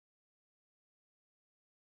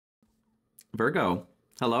Virgo,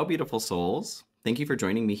 hello, beautiful souls. Thank you for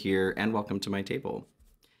joining me here and welcome to my table.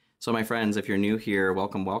 So, my friends, if you're new here,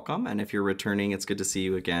 welcome, welcome. And if you're returning, it's good to see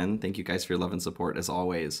you again. Thank you guys for your love and support as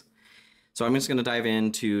always. So, I'm just going to dive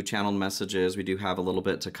into channeled messages. We do have a little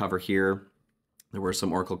bit to cover here. There were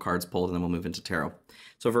some oracle cards pulled, and then we'll move into tarot.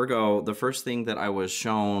 So, Virgo, the first thing that I was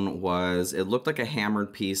shown was it looked like a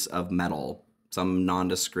hammered piece of metal, some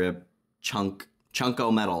nondescript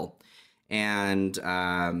chunko metal. And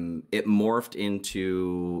it morphed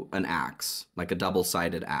into an axe, like a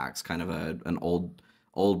double-sided axe, kind of an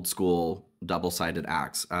old school double-sided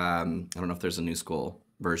axe. I don't know if there's a new school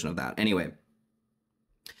version of that. Anyway,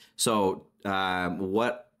 so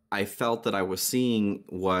what I felt that I was seeing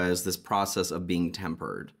was this process of being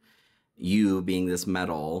tempered. You being this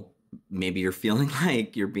metal, maybe you're feeling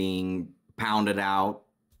like you're being pounded out,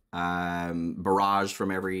 barraged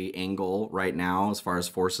from every angle right now as far as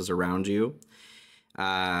forces around you.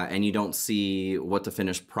 And you don't see what the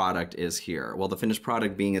finished product is here. Well, the finished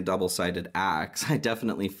product being a double-sided axe, I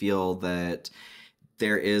definitely feel that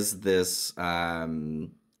there is this, how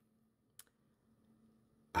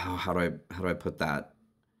do I put that?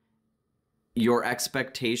 Your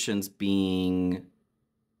expectations being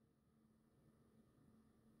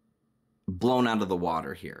blown out of the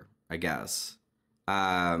water here, I guess.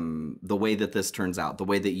 The way that this turns out, the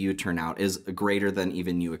way that you turn out is greater than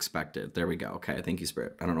even you expected. There we go. Okay, thank you,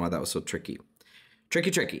 Spirit. I don't know why that was so tricky.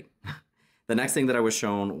 Tricky. The next thing that I was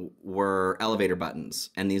shown were elevator buttons,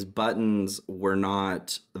 and these buttons were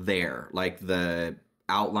not there. Like the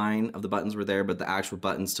outline of the buttons were there, but the actual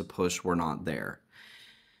buttons to push were not there.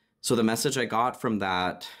 So the message I got from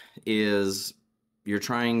that is you're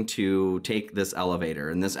trying to take this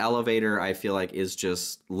elevator, and this elevator I feel like is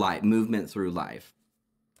just life, movement through life.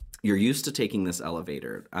 You're used to taking this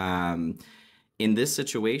elevator. In this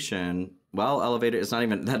situation, well, elevator, it's not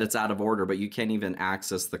even that it's out of order, but you can't even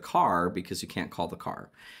access the car because you can't call the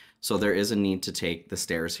car. So there is a need to take the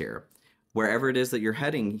stairs here. Wherever it is that you're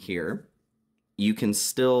heading here, you can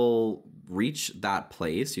still reach that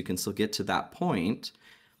place. You can still get to that point.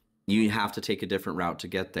 You have to take a different route to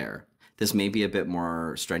get there. This may be a bit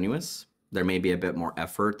more strenuous. There may be a bit more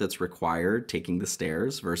effort that's required taking the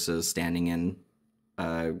stairs versus standing in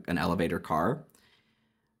an elevator car.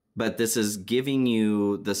 But this is giving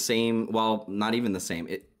you the same, well, not even the same.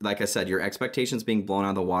 Like I said, your expectations being blown out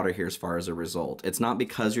of the water here as far as a result. It's not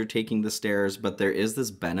because you're taking the stairs, but there is this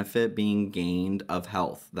benefit being gained of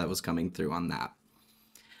health that was coming through on that.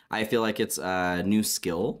 I feel like it's a new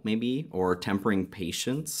skill, maybe, or tempering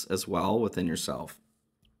patience as well within yourself.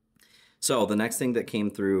 So the next thing that came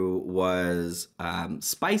through was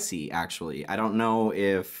spicy, actually. I don't know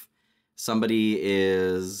if somebody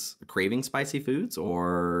is craving spicy foods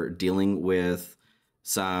or dealing with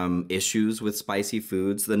some issues with spicy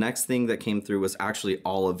foods. The next thing that came through was actually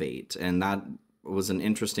olivate, and that was an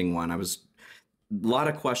interesting one. A lot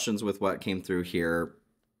of questions with what came through here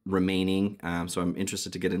remaining, so I'm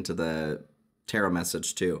interested to get into the tarot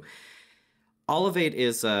message too. Olivate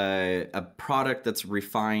is a product that's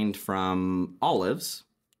refined from olives.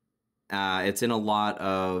 It's in a lot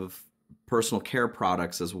of personal care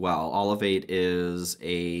products as well. Olivate is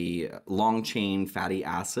a long chain fatty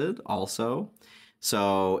acid also.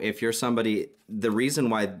 So if you're somebody, the reason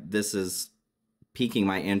why this is piquing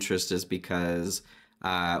my interest is because,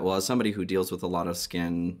 well, as somebody who deals with a lot of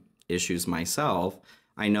skin issues myself,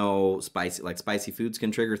 I know spicy foods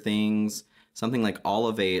can trigger things. Something like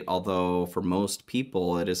olivate, although for most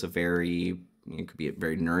people it is it could be a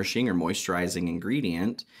very nourishing or moisturizing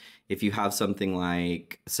ingredient. If you have something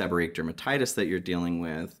like seborrheic dermatitis that you're dealing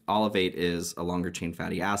with, olivate is a longer chain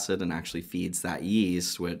fatty acid and actually feeds that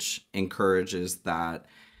yeast, which encourages that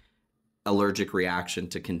allergic reaction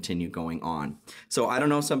to continue going on. So I don't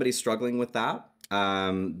know if somebody's struggling with that.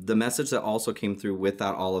 The message that also came through with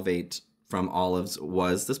that olivate from olives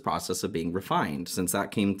was this process of being refined, since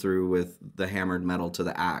that came through with the hammered metal to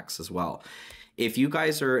the axe as well. If you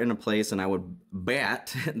guys are in a place, and I would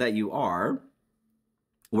bet that you are,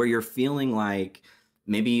 where you're feeling like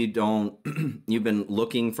maybe you've been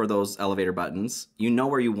looking for those elevator buttons, you know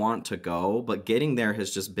where you want to go, but getting there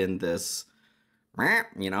has just been this,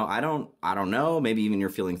 you know, I don't know, maybe even you're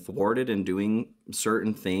feeling thwarted in doing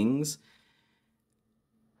certain things.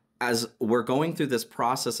 As we're going through this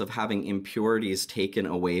process of having impurities taken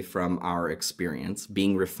away from our experience,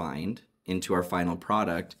 being refined into our final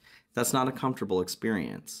product, that's not a comfortable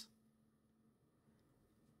experience.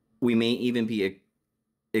 We may even be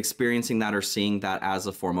experiencing that or seeing that as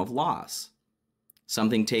a form of loss.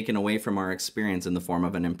 Something taken away from our experience in the form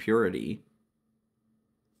of an impurity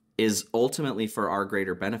is ultimately for our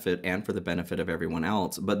greater benefit and for the benefit of everyone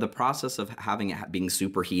else. But the process of having it being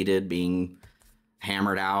superheated, being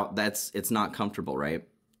hammered out, it's not comfortable, right?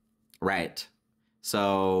 Right.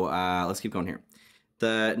 So let's keep going here.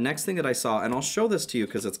 The next thing that I saw, and I'll show this to you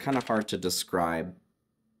because it's kind of hard to describe.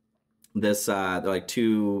 This, they're like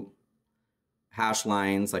two hash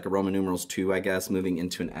lines, like a Roman numerals 2, I guess, moving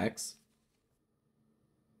into an X.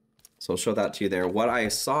 So I'll show that to you there. What I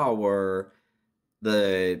saw were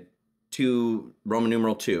the two Roman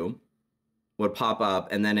numeral 2 would pop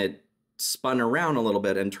up, and then it spun around a little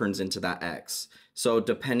bit and turns into that X. So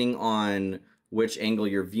depending on which angle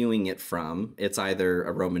you're viewing it from, it's either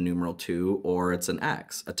a Roman numeral 2 or it's an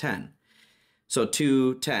X, a 10. So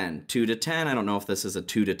 2, 10, 2 to 10. I don't know if this is a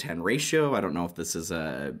 2 to 10 ratio. I don't know if this is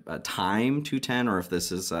a time 210 or if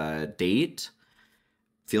this is a date.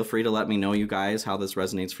 Feel free to let me know, you guys, how this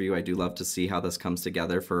resonates for you. I do love to see how this comes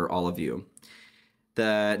together for all of you.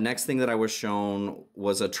 The next thing that I was shown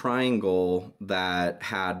was a triangle that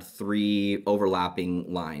had 3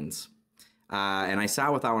 overlapping lines. And I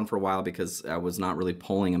sat with that one for a while because I was not really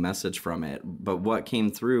pulling a message from it. But what came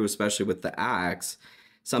through, especially with the axe,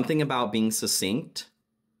 something about being succinct,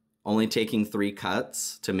 only taking 3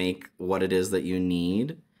 cuts to make what it is that you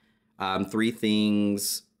need. 3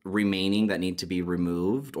 things remaining that need to be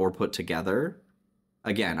removed or put together.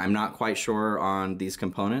 Again, I'm not quite sure on these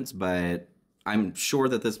components, but I'm sure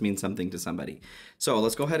that this means something to somebody. So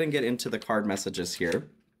let's go ahead and get into the card messages here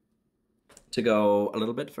to go a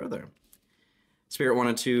little bit further. Spirit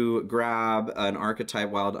wanted to grab an archetype,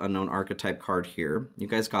 wild unknown archetype card here. You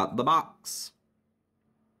guys got the box.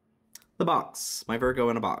 The box, my Virgo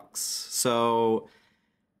in a box. So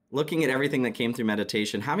looking at everything that came through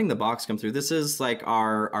meditation, having the box come through, this is like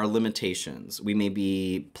our limitations. We may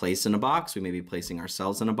be placed in a box. We may be placing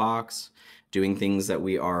ourselves in a box, doing things that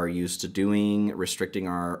we are used to doing, restricting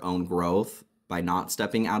our own growth by not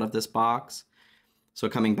stepping out of this box. So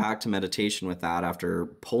coming back to meditation with that, after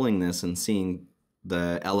pulling this and seeing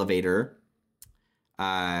the elevator,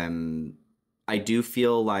 I do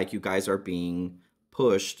feel like you guys are being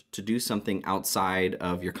pushed to do something outside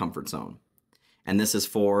of your comfort zone. And this is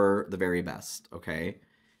for the very best, okay?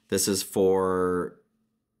 This is for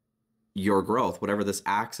your growth, whatever this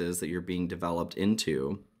axe is that you're being developed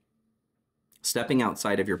into. Stepping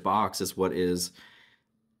outside of your box is what is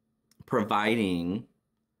providing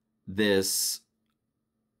this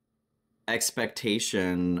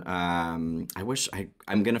expectation. I'm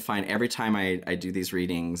going to find every time I do these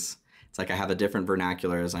readings, it's like I have a different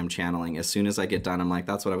vernacular as I'm channeling. As soon as I get done, I'm like,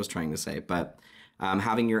 that's what I was trying to say. But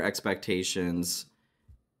having your expectations,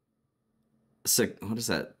 what is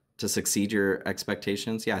that? To succeed your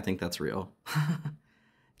expectations? Yeah, I think that's real.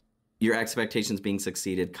 Your expectations being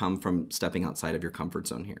succeeded come from stepping outside of your comfort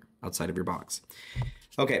zone here, outside of your box.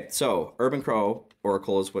 Okay, so Urban Crow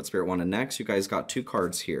Oracle is what Spirit wanted next. You guys got 2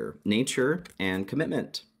 cards here, Nature and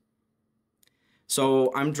Commitment.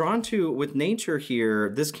 So I'm drawn to, with nature here,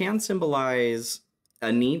 this can symbolize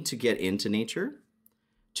a need to get into nature,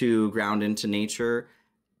 to ground into nature,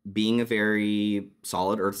 being a very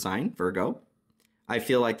solid earth sign, Virgo. I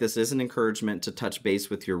feel like this is an encouragement to touch base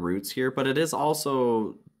with your roots here, but it is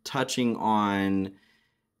also touching on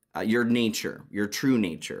your nature, your true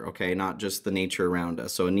nature, okay? Not just the nature around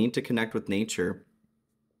us. So a need to connect with nature.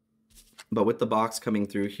 But with the box coming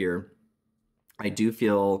through here, I do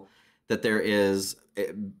feel that there is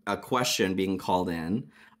a question being called in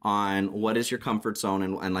on what is your comfort zone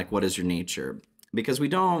and like what is your nature, because we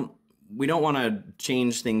don't want to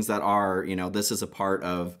change things that are, you know, this is a part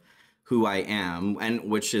of who I am, and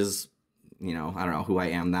which is, you know, I don't know, who I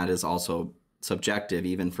am, that is also subjective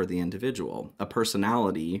even for the individual. A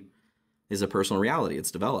personality is a personal reality.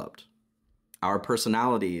 It's developed. Our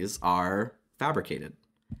personalities are fabricated,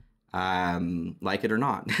 like it or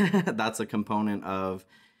not. That's a component of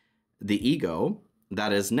the ego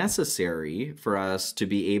that is necessary for us to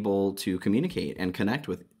be able to communicate and connect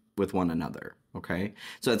with one another. Okay,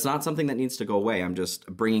 so it's not something that needs to go away. I'm just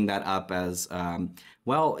bringing that up as,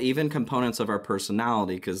 well, even components of our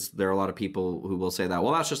personality, because there are a lot of people who will say that,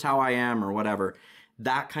 well, that's just how I am or whatever.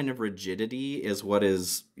 That kind of rigidity is what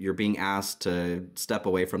is, you're being asked to step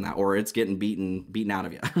away from that, or it's getting beaten out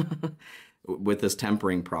of you with this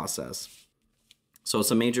tempering process. So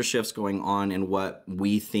some major shifts going on in what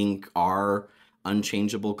we think are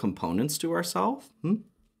unchangeable components to ourselves.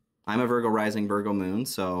 I'm a Virgo rising, Virgo moon,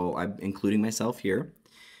 so I'm including myself here.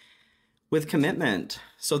 With commitment,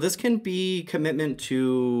 so this can be commitment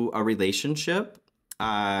to a relationship,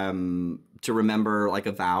 to remember like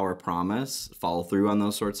a vow or promise, follow through on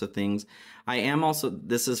those sorts of things. I am also,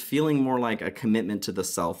 this is feeling more like a commitment to the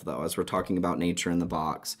self though, as we're talking about nature in the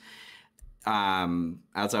box.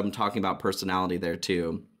 As I'm talking about personality there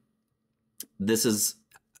too, this is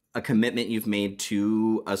a commitment you've made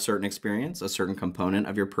to a certain experience, a certain component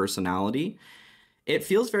of your personality. It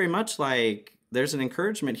feels very much like there's an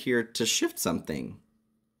encouragement here to shift something.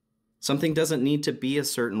 Something doesn't need to be a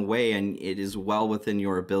certain way, and it is well within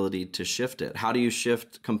your ability to shift it. How do you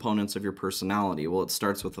shift components of your personality? Well, it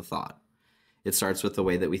starts with a thought. It starts with the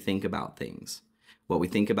way that we think about things. What we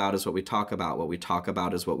think about is what we talk about. What we talk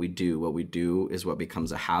about is what we do. What we do is what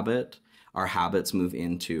becomes a habit. Our habits move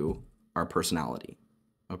into our personality.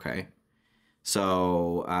 Okay.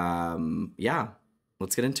 So, yeah,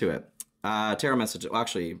 let's get into it. Tarot message. Well,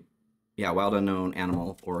 actually, yeah, Wild Unknown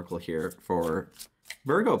Animal Oracle here for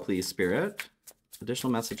Virgo, please, Spirit.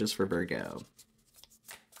 Additional messages for Virgo.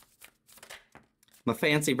 My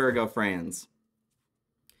fancy Virgo friends.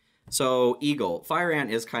 So, Eagle. Fire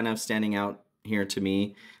Ant is kind of standing out here to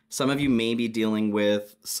me. Some of you may be dealing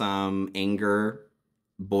with some anger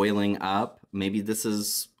boiling up. Maybe this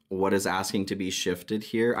is what is asking to be shifted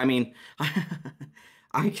here. I mean,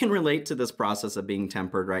 I can relate to this process of being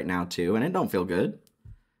tempered right now too, and it don't feel good.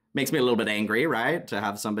 Makes me a little bit angry, right? To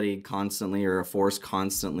have somebody constantly, or a force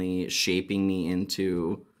constantly shaping me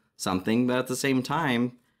into something. But at the same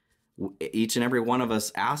time, each and every one of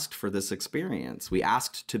us asked for this experience. We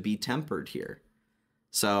asked to be tempered here.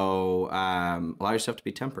 So allow yourself to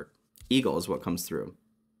be tempered. Eagle is what comes through.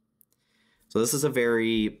 So this is a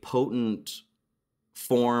very potent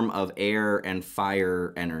form of air and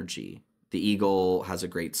fire energy. The eagle has a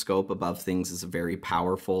great scope above things. It's a very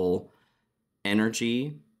powerful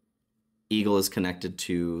energy. Eagle is connected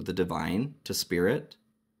to the divine, to spirit,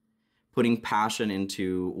 putting passion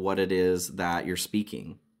into what it is that you're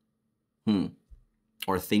speaking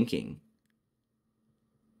or thinking.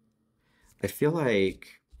 I feel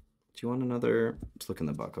like, do you want another? Let's look in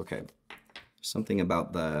the book. Okay. Something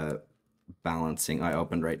about the balancing. I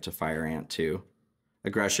opened right to Fire Ant too.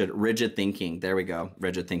 Aggression, rigid thinking. There we go.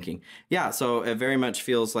 Rigid thinking. Yeah. So it very much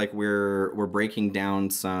feels like we're breaking down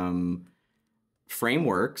some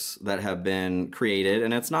frameworks that have been created,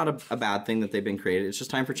 and it's not a bad thing that they've been created. It's just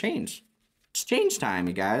time for change. It's change time,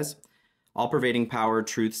 you guys. All pervading power,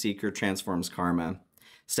 truth seeker transforms karma.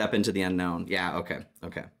 Step into the unknown. Yeah. Okay.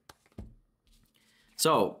 Okay.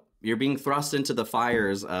 So you're being thrust into the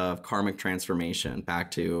fires of karmic transformation, back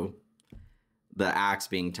to the axe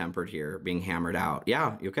being tempered here, being hammered out.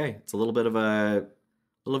 Yeah, okay. It's a little bit of a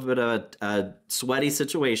sweaty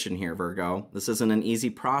situation here, Virgo. This isn't an easy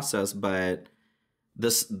process, but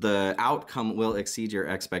the outcome will exceed your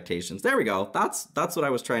expectations. There we go. That's what I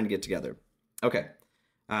was trying to get together. Okay.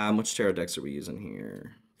 Which tarot decks are we using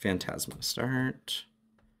here? Phantasma to start.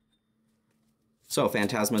 So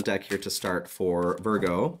Phantasma deck here to start for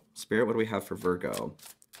Virgo. Spirit, what do we have for Virgo?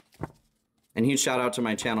 And huge shout out to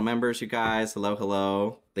my channel members, you guys. Hello,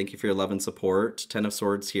 hello. Thank you for your love and support. 10 of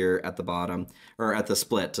Swords here at the bottom, or at the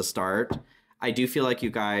split to start. I do feel like you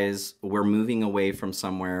guys were moving away from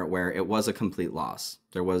somewhere where it was a complete loss.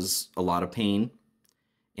 There was a lot of pain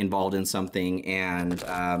involved in something, and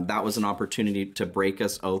that was an opportunity to break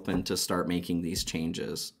us open to start making these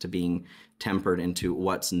changes, to being tempered into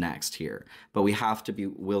what's next here. But we have to be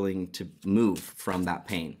willing to move from that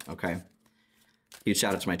pain, okay? Huge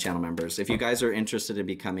shout out to my channel members. If you guys are interested in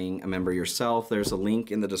becoming a member yourself, there's a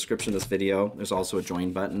link in the description of this video. There's also a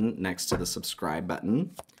join button next to the subscribe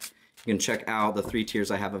button. You can check out the 3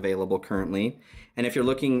 tiers I have available currently. And if you're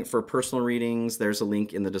looking for personal readings, there's a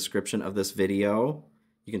link in the description of this video.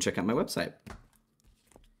 You can check out my website.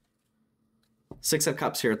 6 of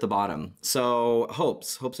Cups here at the bottom. So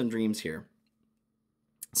hopes and dreams here.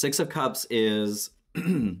 6 of Cups is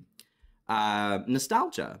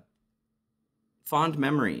nostalgia. Fond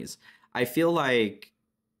memories. I feel like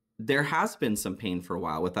there has been some pain for a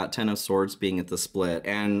while with that 10 of Swords being at the split,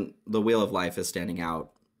 and the Wheel of Life is standing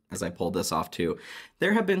out as I pulled this off too.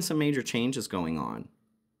 There have been some major changes going on.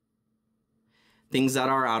 Things that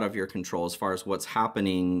are out of your control as far as what's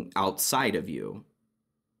happening outside of you.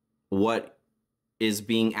 What is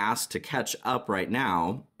being asked to catch up right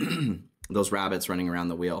now, those rabbits running around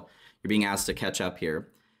the wheel, you're being asked to catch up here,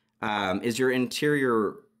 is your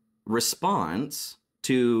interior response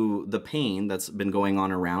to the pain that's been going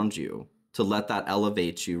on around you, to let that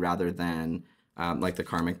elevate you rather than like the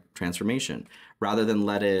karmic transformation, rather than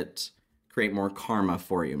let it create more karma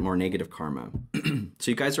for you, more negative karma.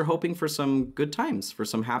 So you guys are hoping for some good times, for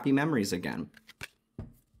some happy memories again.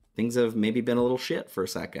 Things have maybe been a little shit for a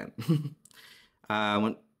second. You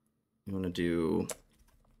want to do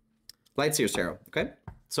Light Seers Tarot, okay?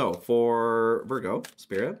 So for Virgo,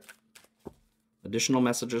 Spirit, additional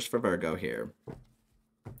messages for Virgo here.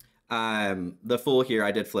 The Fool here,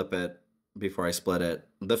 I did flip it before I split it.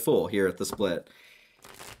 The Fool here at the split.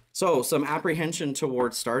 So some apprehension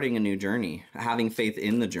towards starting a new journey, having faith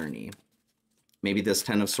in the journey. Maybe this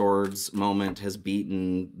Ten of Swords moment has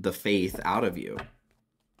beaten the faith out of you.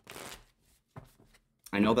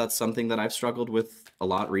 I know that's something that I've struggled with a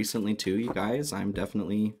lot recently too, you guys. I'm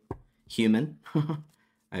definitely human.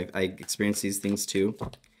 I experience these things too.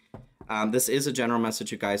 This is a general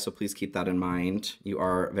message, you guys, so please keep that in mind. You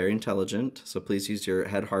are very intelligent, so please use your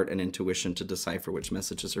head, heart, and intuition to decipher which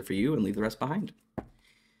messages are for you and leave the rest behind.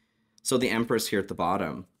 So the Empress here at the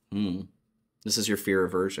bottom. This is your fear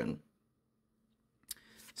aversion.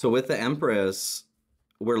 So with the Empress,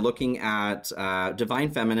 we're looking at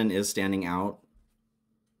Divine Feminine is standing out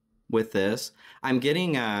with this. I'm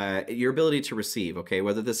getting your ability to receive, okay?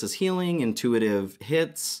 Whether this is healing, intuitive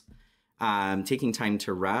hits, taking time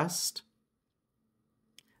to rest.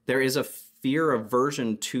 There is a fear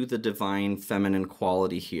aversion to the divine feminine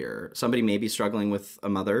quality here. Somebody may be struggling with a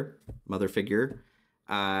mother figure.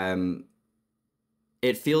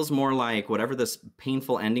 It feels more like whatever this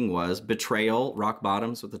painful ending was, betrayal, rock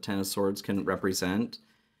bottoms, what the Ten of Swords can represent.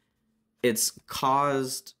 It's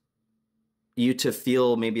caused you to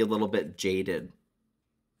feel maybe a little bit jaded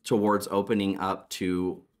towards opening up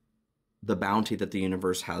to the bounty that the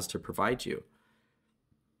universe has to provide you.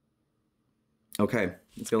 Okay,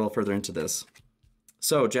 let's get a little further into this.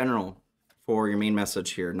 So, general, for your main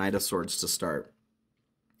message here, Knight of Swords to start.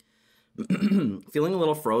 Feeling a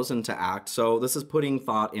little frozen to act. So this is putting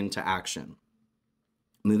thought into action.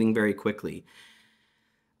 Moving very quickly.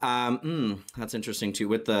 That's interesting too,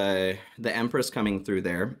 with the Empress coming through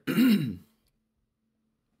there.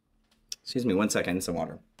 Excuse me, 1 second, I need some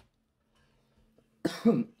water.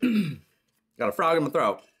 Got a frog in my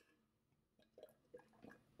throat.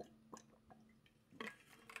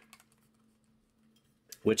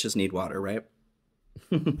 Witches need water, right?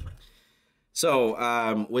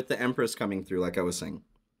 So, with the Empress coming through, like I was saying,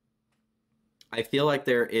 I feel like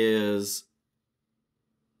there is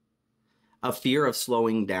a fear of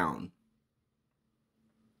slowing down.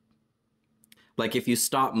 Like if you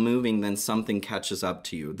stop moving, then something catches up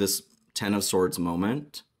to you. This Ten of Swords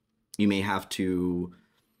moment, you may have to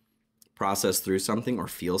process through something or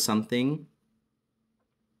feel something.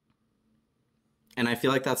 And I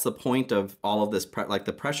feel like that's the point of all of this, like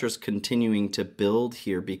the pressure's continuing to build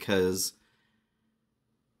here because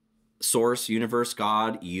Source, universe,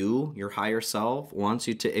 God, you, your higher self, wants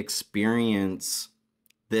you to experience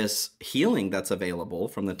this healing that's available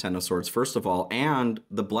from the Ten of Swords, first of all, and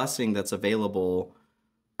the blessing that's available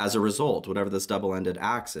as a result, whatever this double-ended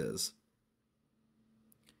axe is.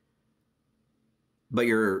 But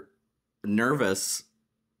you're nervous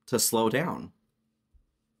to slow down,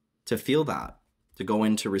 to feel that, to go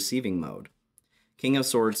into receiving mode. King of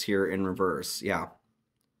Swords here in reverse. Yeah,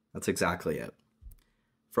 that's exactly it.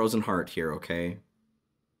 Frozen heart here, okay?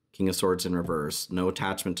 King of Swords in reverse. No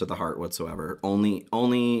attachment to the heart whatsoever.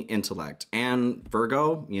 Only intellect. And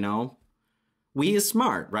Virgo, you know, we is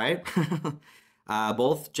smart, right?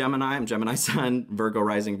 Both Gemini, I'm Gemini Sun, Virgo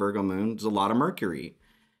Rising, Virgo Moon. There's a lot of Mercury.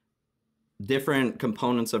 Different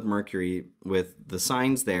components of Mercury with the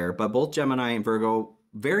signs there, but both Gemini and Virgo,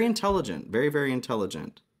 very intelligent, very, very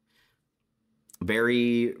intelligent.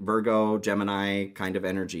 Very Virgo, Gemini kind of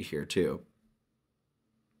energy here too.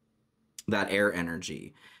 That air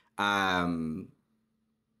energy.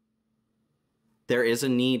 There is a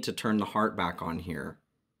need to turn the heart back on here.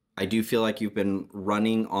 I do feel like you've been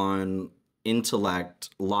running on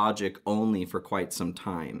intellect, logic only for quite some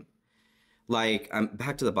time. Like, I'm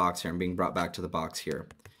back to the box here. I'm being brought back to the box here.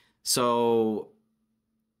 So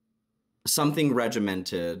something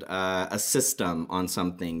regimented, a system on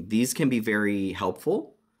something. These can be very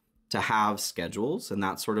helpful to have schedules and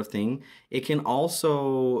that sort of thing. It can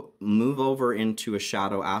also move over into a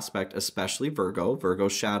shadow aspect, especially Virgo.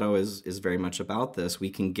 Virgo's shadow is very much about this. We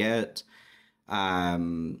can get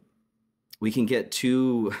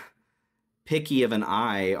too picky of an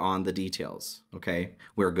eye on the details, okay?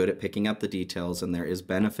 We're good at picking up the details and there is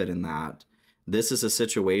benefit in that. This is a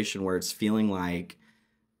situation where it's feeling like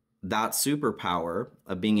that superpower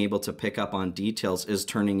of being able to pick up on details is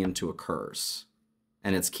turning into a curse.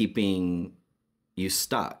 And it's keeping you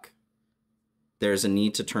stuck. There's a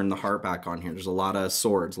need to turn the heart back on here. There's a lot of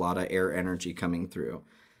swords, a lot of air energy coming through.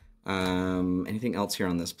 Anything else here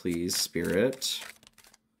on this, please, Spirit?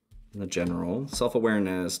 The general.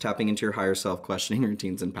 Self-awareness, tapping into your higher self, questioning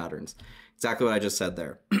routines and patterns. Exactly what I just said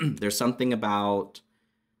there. There's something about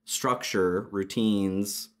structure,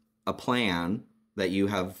 routines, a plan that you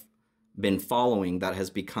have been following that has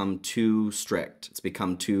become too strict. It's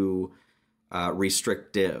become too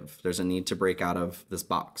restrictive. There's a need to break out of this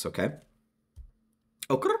box, okay?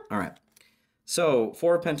 Okay, all right. So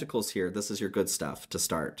Four of Pentacles here. This is your good stuff to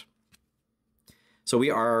start. So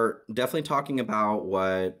we are definitely talking about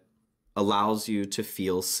what allows you to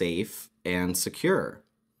feel safe and secure.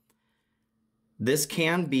 This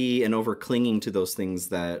can be an over-clinging to those things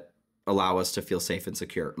that allow us to feel safe and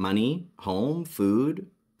secure. Money, home, food,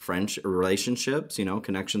 friendship, relationships, you know,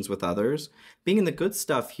 connections with others. Being in the good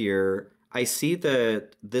stuff here, I see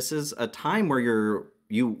that this is a time where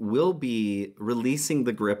you will be releasing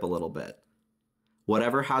the grip a little bit.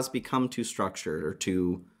 Whatever has become too structured or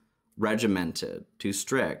too regimented, too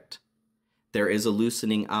strict, there is a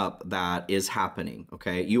loosening up that is happening,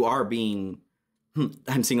 okay? You are being,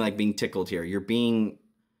 I'm seeing like being tickled here. You're being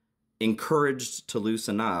encouraged to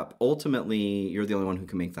loosen up. Ultimately, you're the only one who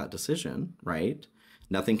can make that decision, right?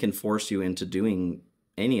 Nothing can force you into doing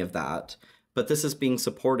any of that, but this is being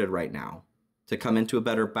supported right now to come into a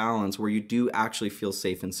better balance where you do actually feel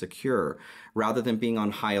safe and secure rather than being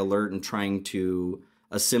on high alert and trying to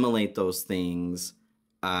assimilate those things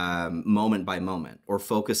moment by moment or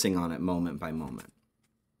focusing on it moment by moment.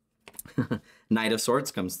 Knight of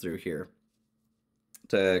Swords comes through here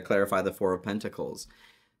to clarify the Four of Pentacles.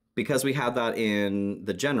 Because we had that in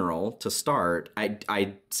the general to start,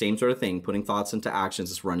 I same sort of thing, putting thoughts into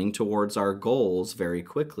actions, is running towards our goals very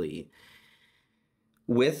quickly.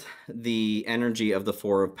 With the energy of the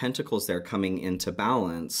Four of Pentacles there coming into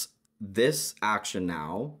balance, this action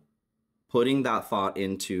now, putting that thought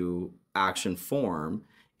into action form,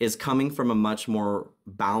 is coming from a much more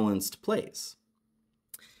balanced place.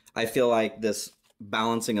 I feel like this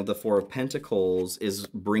balancing of the Four of Pentacles is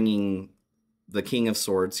bringing the King of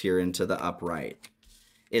Swords here into the upright.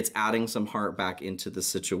 It's adding some heart back into the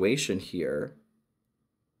situation here.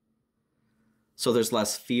 So there's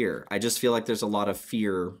less fear. I just feel like there's a lot of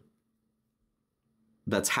fear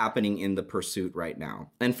that's happening in the pursuit right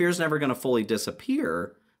now. And fear is never going to fully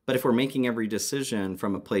disappear, but if we're making every decision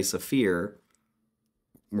from a place of fear,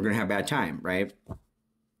 we're going to have a bad time, right?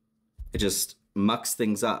 It just mucks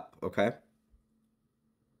things up, okay?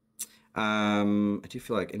 I do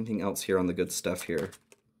feel like anything else here on the good stuff here.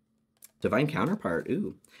 Divine counterpart,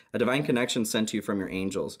 ooh. A divine connection sent to you from your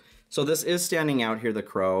angels. So this is standing out here, the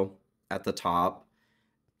crow at the top.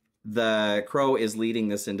 The crow is leading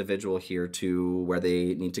this individual here to where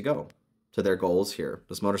they need to go, to their goals here.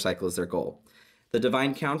 This motorcycle is their goal. The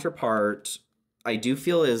divine counterpart, I do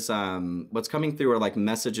feel is, what's coming through are like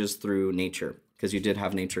messages through nature, because you did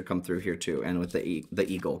have nature come through here too, and with the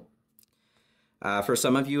eagle. For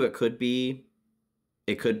some of you, it could be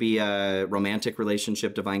a romantic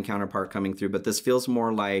relationship, divine counterpart coming through, but this feels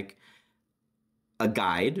more like a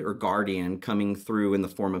guide or guardian coming through in the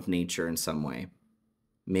form of nature in some way.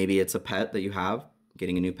 Maybe it's a pet that you have,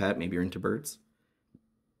 getting a new pet. Maybe you're into birds.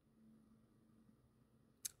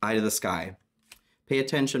 Eye to the sky. Pay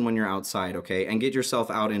attention when you're outside, okay? And get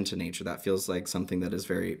yourself out into nature. That feels like something that is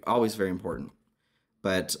always very important.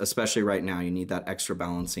 But especially right now, you need that extra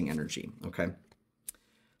balancing energy, okay?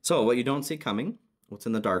 So what you don't see coming, what's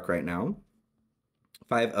in the dark right now?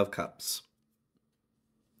 Five of Cups.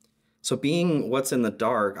 So being what's in the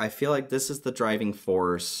dark, I feel like this is the driving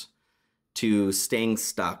force to staying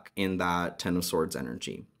stuck in that Ten of Swords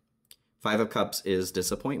energy. Five of Cups is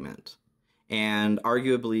disappointment. And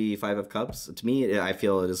arguably, Five of Cups, to me, I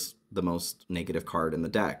feel it is the most negative card in the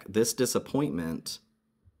deck. This disappointment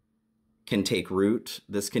can take root.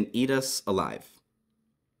 This can eat us alive.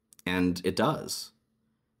 And it does.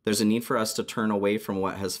 There's a need for us to turn away from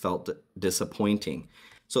what has felt disappointing.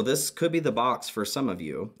 So this could be the box for some of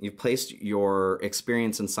you. You've placed your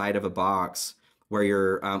experience inside of a box where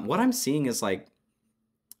you're, what I'm seeing is like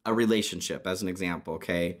a relationship as an example,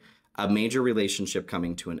 okay? A major relationship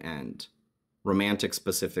coming to an end. Romantic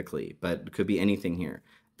specifically, but it could be anything here.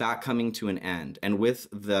 That coming to an end. And with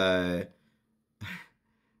the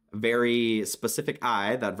very specific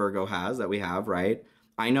eye that Virgo has, that we have, right?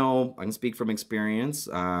 I know, I can speak from experience.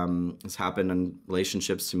 It's happened in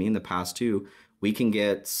relationships to me in the past too. We can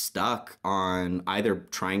get stuck on either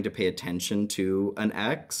trying to pay attention to an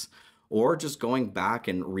ex or just going back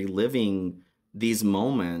and reliving these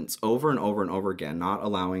moments over and over and over again, not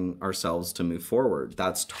allowing ourselves to move forward.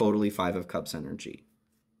 That's totally Five of Cups energy.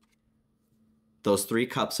 Those 3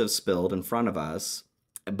 cups have spilled in front of us,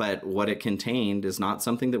 but what it contained is not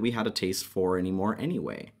something that we had a taste for anymore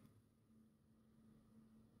anyway.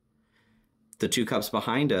 The 2 cups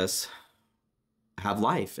behind us have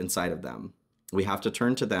life inside of them. We have to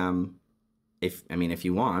turn to them if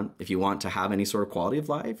you want to have any sort of quality of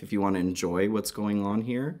life, if you want to enjoy what's going on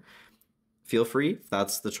here, feel free, if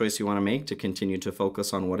that's the choice you want to make, to continue to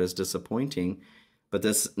focus on what is disappointing. But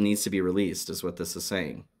this needs to be released, is what this is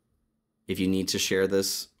saying. If you need to share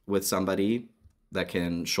this with somebody that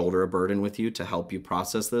can shoulder a burden with you to help you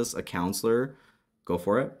process this, a counselor, go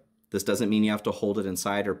for it. This doesn't mean you have to hold it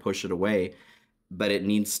inside or push it away, but it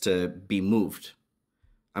needs to be moved.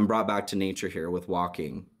 I'm brought back to nature here with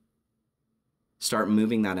walking. Start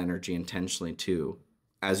moving that energy intentionally too.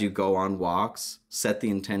 As you go on walks, set the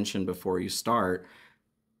intention before you start.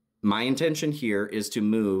 My intention here is to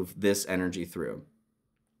move this energy through,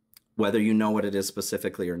 whether you know what it is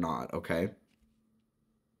specifically or not, okay?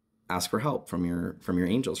 Ask for help from your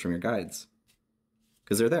angels, from your guides,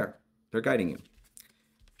 because they're there. They're guiding you.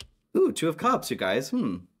 Ooh, Two of Cups, you guys.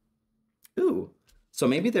 Ooh. So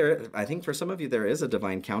maybe I think for some of you, there is a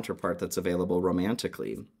divine counterpart that's available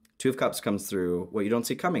romantically. Two of Cups comes through what you don't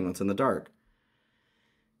see coming, what's in the dark.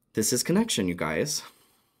 This is connection, you guys.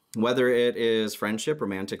 Whether it is friendship,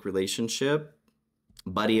 romantic relationship,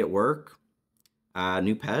 buddy at work,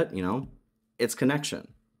 new pet, it's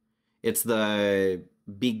connection. It's the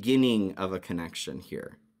beginning of a connection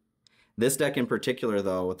here. This deck in particular,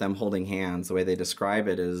 though, with them holding hands, the way they describe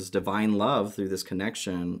it is divine love through this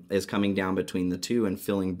connection is coming down between the two and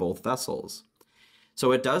filling both vessels.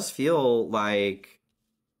 So it does feel like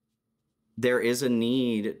there is a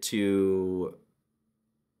need to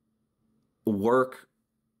work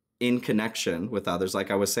in connection with others.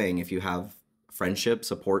 Like I was saying, if you have friendship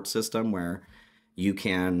support system where you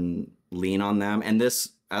can lean on them. And this,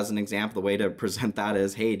 as an example, the way to present that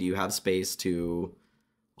is, hey, do you have space to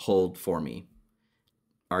hold for me?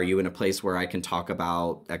 Are you in a place where I can talk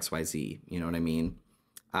about XYZ? You know what I mean?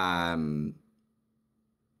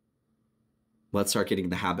 Let's start getting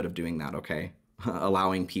the habit of doing that, okay?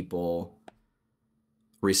 Allowing people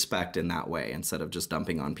respect in that way instead of just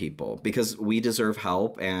dumping on people, because we deserve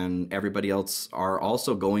help and everybody else are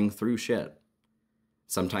also going through shit.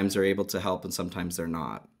 Sometimes they're able to help and sometimes they're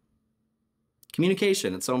not.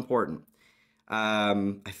 Communication, it's so important.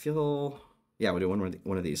 I feel, yeah, we'll do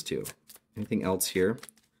one of these two. Anything else here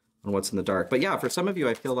on what's in the dark? But yeah, for some of you,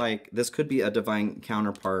 I feel like this could be a divine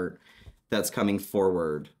counterpart that's coming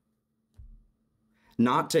forward.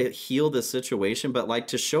 Not to heal the situation, but like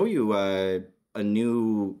to show you a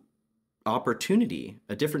new opportunity,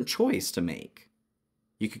 a different choice to make.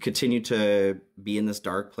 You could continue to be in this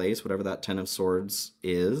dark place, whatever that Ten of Swords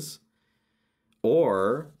is,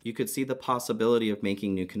 or you could see the possibility of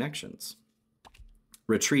making new connections.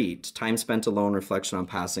 Retreat, time spent alone, reflection on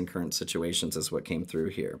past and current situations is what came through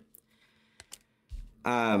here.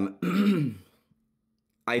 I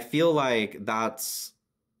feel like that's,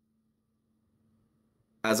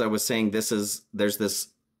 as I was saying, there's this,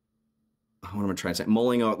 what am I trying to say?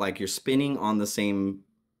 Mulling out, like you're spinning on the same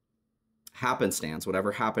happenstance,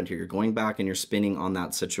 whatever happened here, you're going back and you're spinning on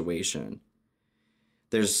that situation.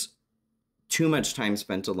 There's too much time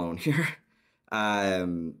spent alone here.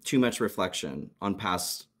 Too much reflection on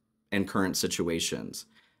past and current situations.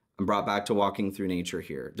 I'm brought back to walking through nature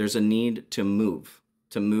here. There's a need to move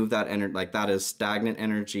that energy, like that is stagnant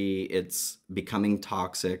energy. It's becoming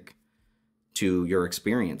toxic to your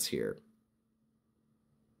experience here.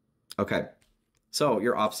 Okay, so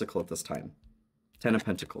your obstacle at this time, Ten of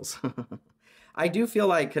Pentacles. I do feel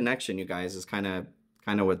like connection, you guys, is kind of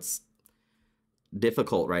what's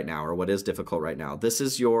difficult right now, or what is difficult right now. This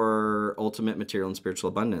is your ultimate material and spiritual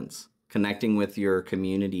abundance. Connecting with your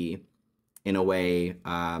community in a way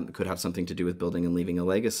could have something to do with building and leaving a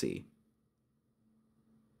legacy.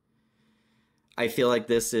 I feel like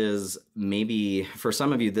this is maybe, for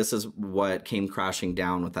some of you, this is what came crashing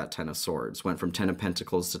down with that Ten of Swords. Went from Ten of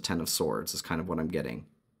Pentacles to Ten of Swords is kind of what I'm getting.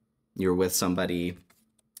 You're with somebody,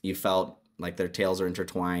 you felt like their tails are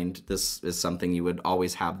intertwined. This is something you would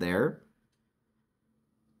always have there.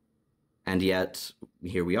 And yet,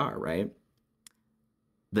 here we are, right?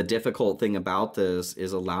 The difficult thing about this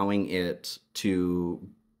is allowing it to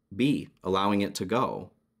be, allowing it to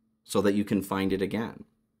go, so that you can find it again.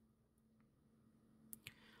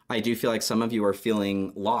 I do feel like some of you are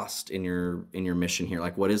feeling lost in your mission here.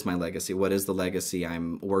 Like, what is my legacy? What is the legacy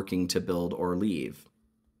I'm working to build or leave?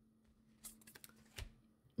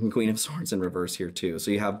 And Queen of Swords in reverse here too.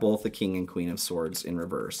 So you have both the King and Queen of Swords in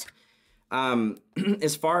reverse.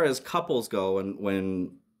 As far as couples go, and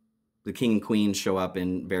when the King and Queen show up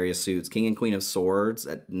in various suits, King and Queen of Swords,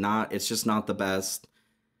 it's just not the best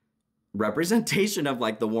representation of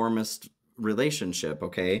like the warmest relationship,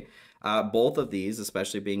 okay? Both of these,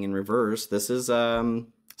 especially being in reverse, this is Snow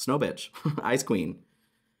Bitch, Ice Queen.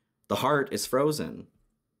 The heart is frozen.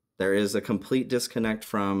 There is a complete disconnect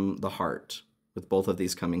from the heart with both of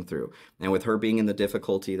these coming through. And with her being in the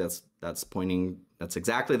difficulty, that's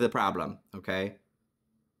exactly the problem, okay?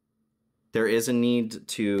 There is a need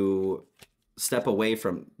to step away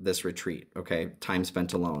from this retreat, okay? Time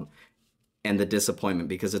spent alone. And the disappointment,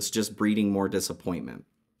 because it's just breeding more disappointment.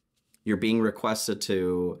 You're being requested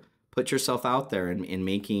to put yourself out there in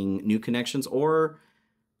making new connections, or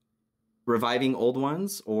reviving old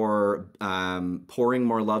ones, or pouring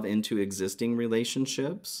more love into existing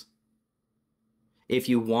relationships. If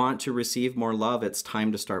you want to receive more love, it's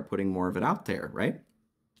time to start putting more of it out there, right?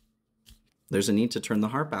 There's a need to turn the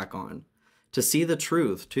heart back on, to see the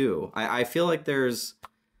truth too. I feel like there's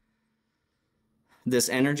this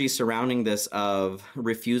energy surrounding this of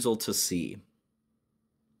refusal to see.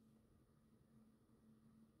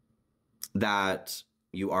 That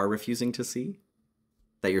you are refusing to see,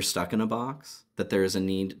 that you're stuck in a box, that there is a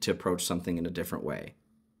need to approach something in a different way.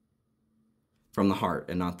 From the heart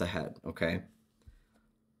and not the head, okay?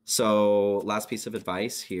 So last piece of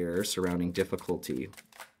advice here surrounding difficulty.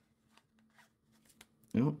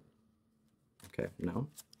 No. Okay, no.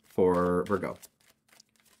 For Virgo.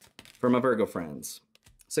 For my Virgo friends.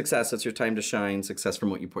 Success, it's your time to shine. Success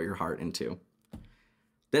from what you put your heart into.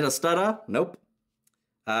 Did I stutter? Nope.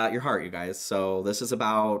 Your heart, you guys. So this is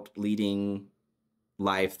about leading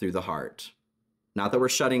life through the heart. Not that we're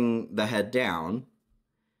shutting the head down.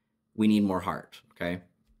 We need more heart, okay?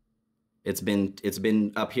 It's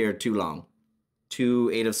been up here too long. 2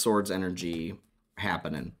 Eight of Swords energy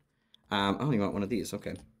happening. Oh, you want one of these?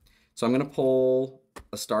 Okay. So I'm going to pull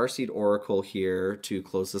a Starseed Oracle here to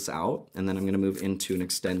close this out, and then I'm going to move into an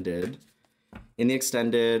extended. In the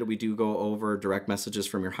extended, we do go over direct messages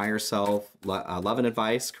from your higher self, love and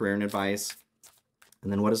advice, career and advice,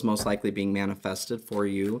 and then what is most likely being manifested for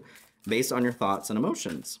you based on your thoughts and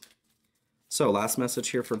emotions. So last message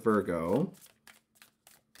here for Virgo.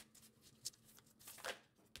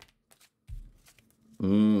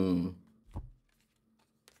 Do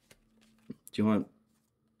you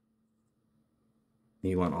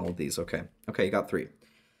want all of these? Okay. Okay, you got 3.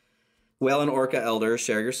 Whale and Orca Elder,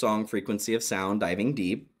 share your song, frequency of sound, diving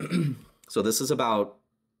deep. So this is about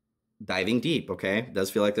diving deep, okay? It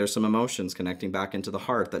does feel like there's some emotions connecting back into the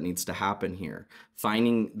heart that needs to happen here.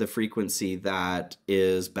 Finding the frequency that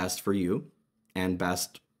is best for you and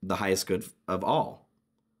best, the highest good of all.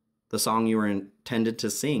 The song you were intended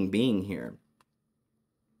to sing being here.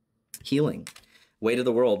 Healing. Weight of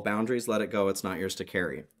the world, boundaries, let it go. It's not yours to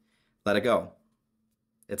carry. Let it go.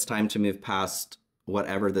 It's time to move past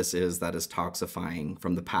whatever this is that is toxifying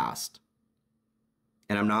from the past.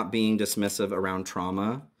 And I'm not being dismissive around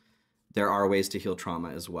trauma. There are ways to heal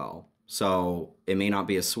trauma as well. So it may not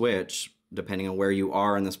be a switch, depending on where you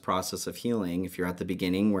are in this process of healing. If you're at the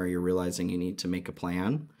beginning where you're realizing you need to make a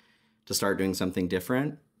plan to start doing something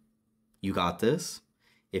different, you got this.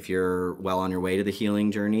 If you're well on your way to the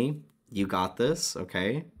healing journey, you got this,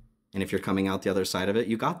 okay? And if you're coming out the other side of it,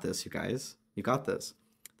 you got this, you guys. You got this.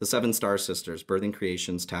 The 7 Star Sisters, Birthing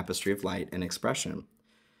Creations, Tapestry of Light, and Expression.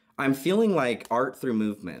 I'm feeling like art through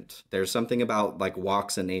movement. There's something about like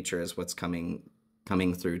walks in nature is what's coming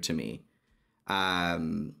through to me.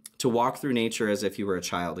 To walk through nature as if you were a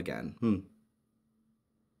child again.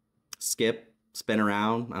 Skip, spin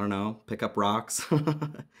around, I don't know, pick up rocks,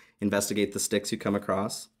 investigate the sticks you come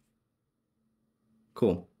across.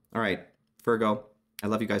 Cool. All right, Virgo, I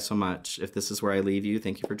love you guys so much. If this is where I leave you,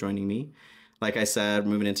 thank you for joining me. Like I said,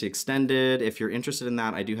 moving into extended. If you're interested in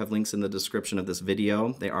that, I do have links in the description of this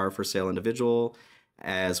video. They are for sale individual,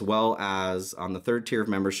 as well as on the 3rd tier of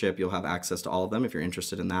membership, you'll have access to all of them if you're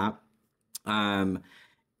interested in that.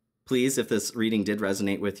 Please, if this reading did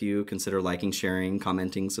resonate with you, consider liking, sharing,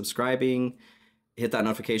 commenting, subscribing. Hit that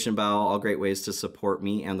notification bell, all great ways to support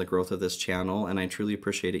me and the growth of this channel, and I truly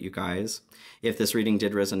appreciate it, you guys. If this reading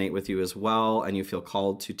did resonate with you as well, and you feel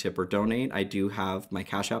called to tip or donate, I do have my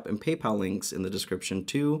Cash App and PayPal links in the description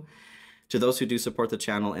too. To those who do support the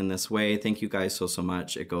channel in this way, thank you guys so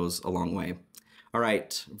much. It goes a long way. All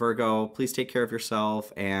right, Virgo, please take care of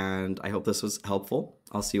yourself, and I hope this was helpful.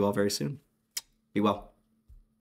 I'll see you all very soon. Be well.